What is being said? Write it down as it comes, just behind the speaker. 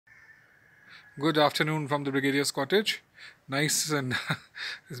Good afternoon from the Brigadiers Cottage. Nice and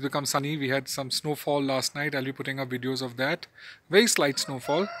it's become sunny. We had some snowfall last night. I'll be putting up videos of that. Very slight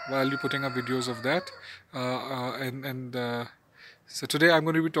snowfall, but I'll be putting up videos of that. So today I'm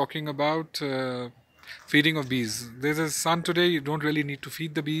going to be talking about feeding of bees. There's a sun today. You don't really need to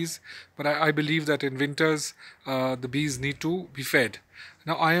feed the bees, but I believe that in winters the bees need to be fed.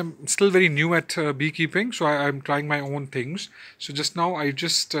 Now I am still very new at beekeeping, so I'm trying my own things. So just now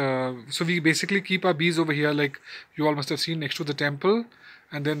so we basically keep our bees over here, like you all must have seen, next to the temple,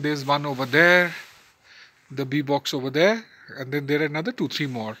 and then there's one over there, the bee box over there, and then there are another 2-3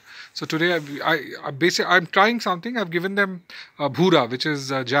 more. So today I'm trying something. I've given them bhura, which is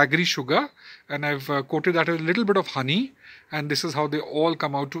jaggery sugar, and I've coated that with a little bit of honey, and this is how they all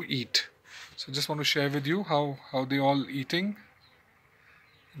come out to eat. So just want to share with you how they all eating.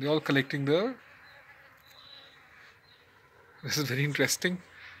 They're all collecting there. This is very interesting.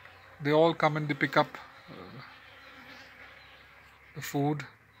 They all come and they pick up the food.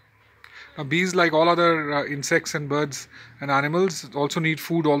 Now, bees, like all other insects and birds and animals, also need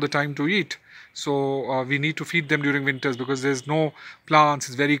food all the time to eat. So we need to feed them during winters because there's no plants.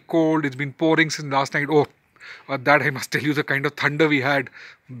 It's very cold. It's been pouring since last night. Oh, that I must tell you, the kind of thunder we had,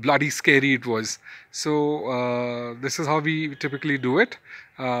 bloody scary it was. So this is how we typically do it.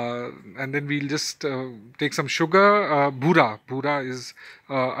 And then we'll just take some sugar. Bhura is,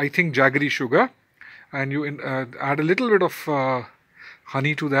 I think, jaggery sugar. And you add a little bit of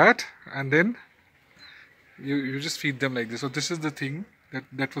honey to that, and then you just feed them like this. So this is the thing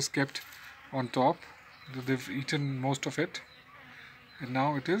that was kept on top. They've eaten most of it, and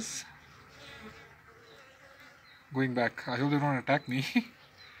now it is going back. I hope they don't attack me.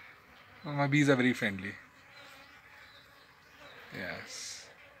 My bees are very friendly. Yes.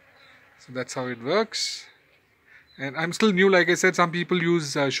 So that's how it works. And I'm still new, like I said. Some people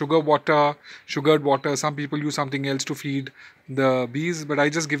use sugared water. Some people use something else to feed the bees. But I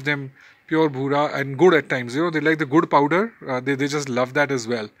just give them pure bhura and good at times. You know, they like the good powder. They just love that as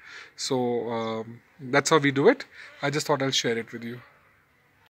well. So that's how we do it. I just thought I'll share it with you.